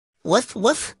What?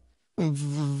 What?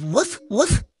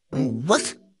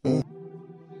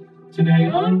 Today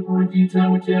on Review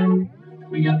Time with Tim,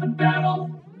 we got the battle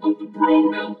of the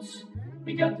bro melts,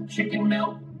 we got the chicken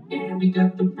melt, and we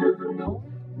got the burger melt.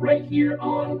 Right here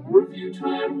on Review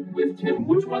Time with Tim.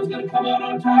 Which one's going to come out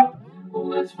on top? Well,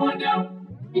 let's find out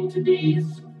in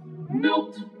today's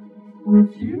melt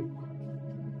review.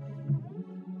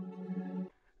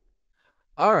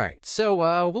 All right, so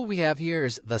what we have here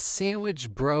is the Sandwich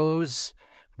Bros.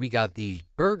 We got the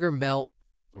Burger Melt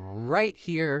right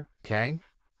here, okay?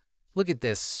 Look at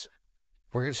this.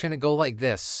 We're just going to go like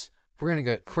this. We're going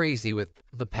to go crazy with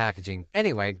the packaging.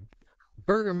 Anyway,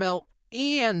 Burger Melt,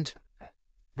 and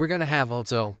we're going to have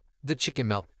also the Chicken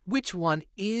Melt. Which one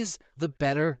is the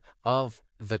better of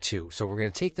the two? So we're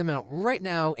going to take them out right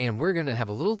now, and we're going to have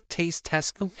a little taste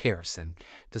test comparison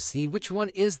to see which one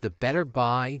is the better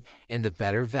buy and the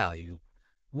better value.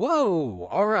 Whoa!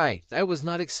 All right, I was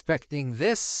not expecting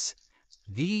this.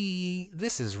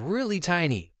 This is really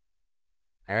tiny.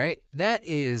 All right, that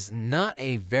is not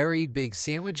a very big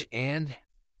sandwich, and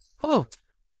oh,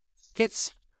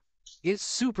 it's it's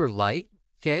super light.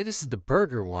 Okay, this is the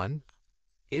burger one.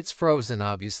 It's frozen,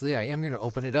 obviously. I am going to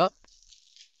open it up.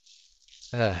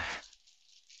 Uh,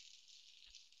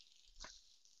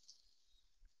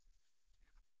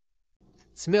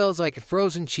 Smells like a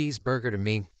frozen cheeseburger to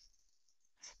me.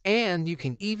 And you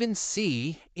can even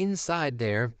see inside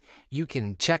there, you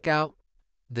can check out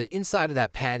the inside of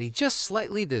that patty just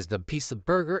slightly. There's the piece of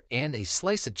burger and a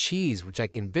slice of cheese, which I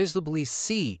can visibly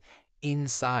see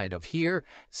inside of here.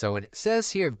 So it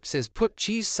says here, it says put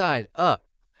cheese side up.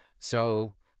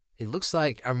 So it looks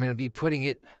like I'm going to be putting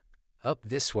it up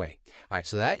this way. All right,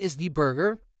 so that is the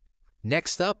burger.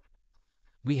 Next up,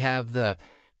 we have the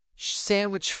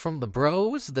sandwich from the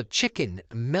bros, the chicken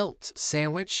melt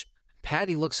sandwich.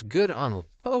 Patty looks good on a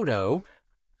photo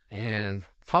and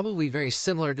probably very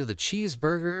similar to the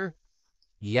cheeseburger.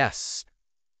 Yes,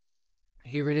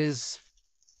 here it is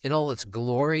in all its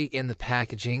glory in the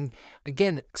packaging.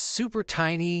 Again, super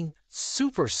tiny,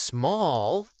 super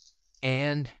small,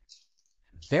 and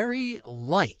very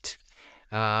light.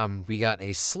 We got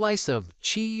a slice of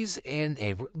cheese and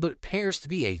what appears to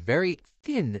be a very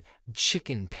thin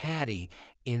chicken patty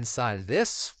inside of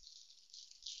this.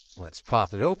 Let's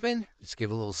pop it open. Let's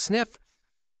give it a little sniff.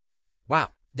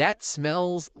 Wow, that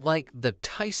smells like the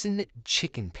Tyson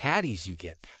chicken patties you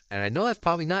get. And I know that's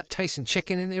probably not Tyson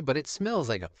chicken in there, but it smells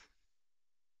like a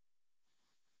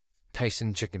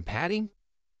Tyson chicken patty.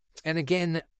 And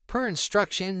again, per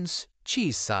instructions,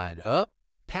 cheese side up,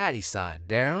 patty side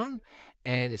down.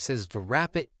 And it says to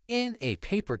wrap it in a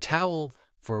paper towel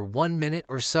for 1 minute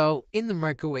or so in the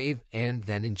microwave and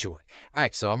then enjoy. All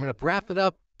right, so I'm going to wrap it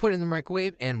up, put it in the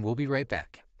microwave, and we'll be right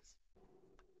back.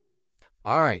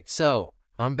 All right, so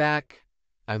I'm back.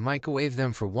 I microwaved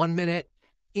them for 1 minute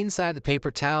inside the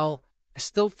paper towel. I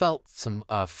still felt some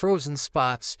frozen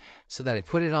spots, so that I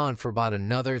put it on for about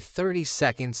another 30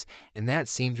 seconds, and that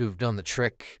seemed to have done the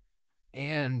trick.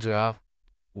 And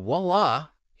voila,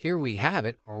 here we have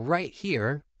it right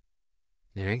here.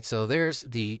 All right, so there's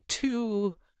the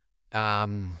two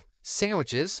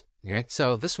sandwiches. All right,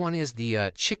 so this one is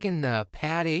the chicken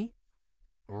patty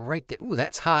right there. Ooh,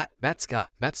 that's hot. That's got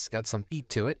some heat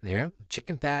to it. There,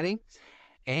 chicken patty,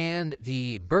 and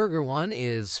the burger one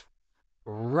is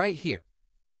right here.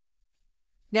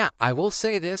 Now, I will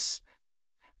say this,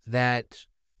 that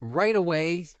right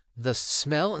away the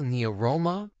smell and the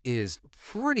aroma is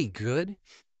pretty good.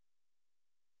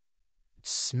 It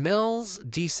smells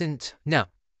decent. Now,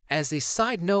 as a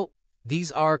side note,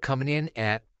 these are coming in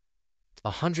at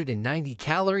 190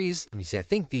 calories. Let me see. I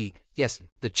think the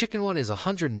chicken one is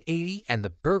 180 and the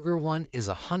burger one is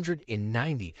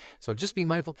 190. So just be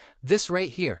mindful. This right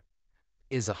here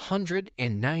is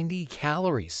 190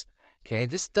 calories. Okay,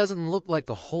 this doesn't look like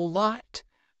a whole lot.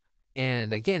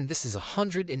 And again, this is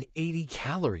 180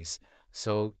 calories.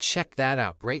 So check that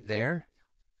out right there.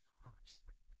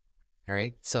 All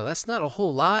right, so that's not a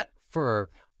whole lot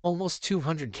for almost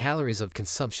 200 calories of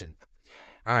consumption.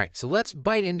 All right, so let's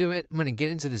bite into it. I'm going to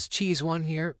get into this cheese one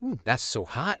here. Ooh, that's so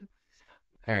hot.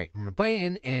 All right, I'm going to bite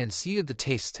in and see the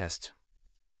taste test.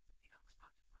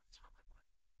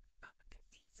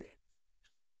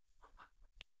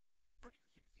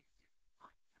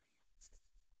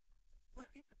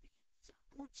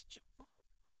 Let's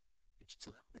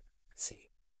see.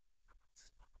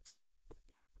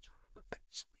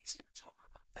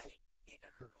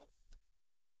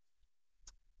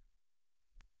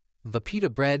 The pita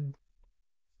bread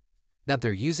that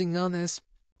they're using on this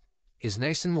is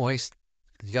nice and moist.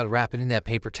 You got to wrap it in that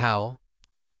paper towel.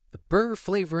 The burger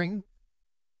flavoring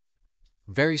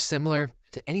Very similar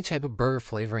to any type of burger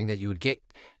flavoring that you would get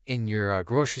in your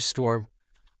grocery store.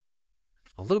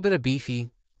 A little bit of beefy,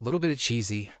 a little bit of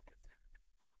cheesy.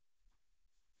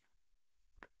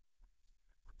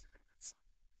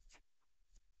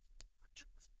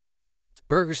 The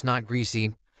burger's not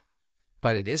greasy,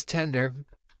 but it is tender.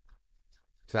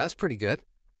 So that's pretty good.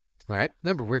 All right,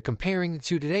 remember, we're comparing the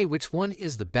two today. Which one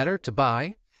is the better to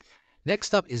buy?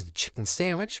 Next up is the chicken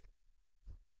sandwich.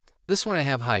 This one I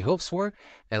have high hopes for.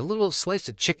 A little slice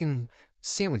of chicken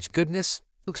sandwich goodness.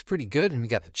 Looks pretty good, and we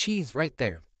got the cheese right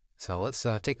there. So let's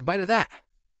take a bite of that.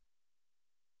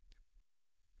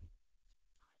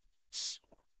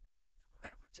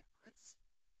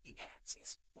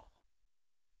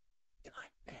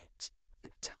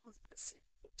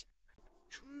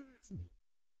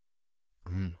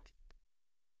 Mm.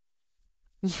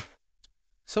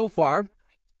 So far,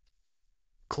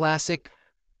 classic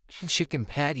chicken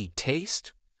patty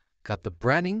taste. Got the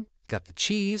breading, got the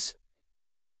cheese.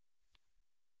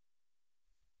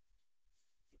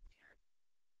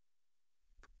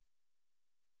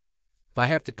 If I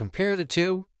have to compare the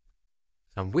two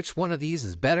on which one of these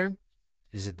is better,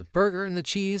 is it the burger and the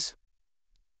cheese,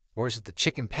 or is it the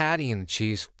chicken patty and the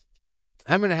cheese?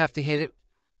 I'm going to have to hit it.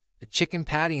 The chicken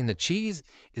patty and the cheese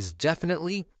is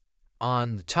definitely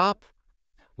on the top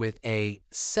with a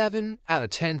 7 out of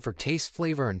 10 for taste,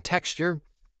 flavor, and texture.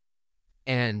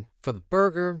 And for the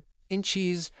burger and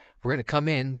cheese, we're going to come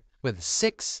in with a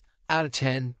 6 out of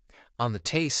 10 on the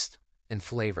taste and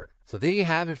flavor. So there you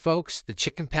have it, folks. The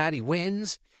chicken patty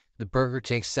wins. The burger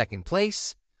takes second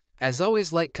place. As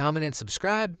always, like, comment, and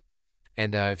subscribe.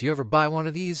 And if you ever buy one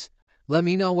of these, let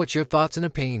me know what your thoughts and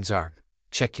opinions are.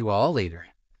 Check you all later.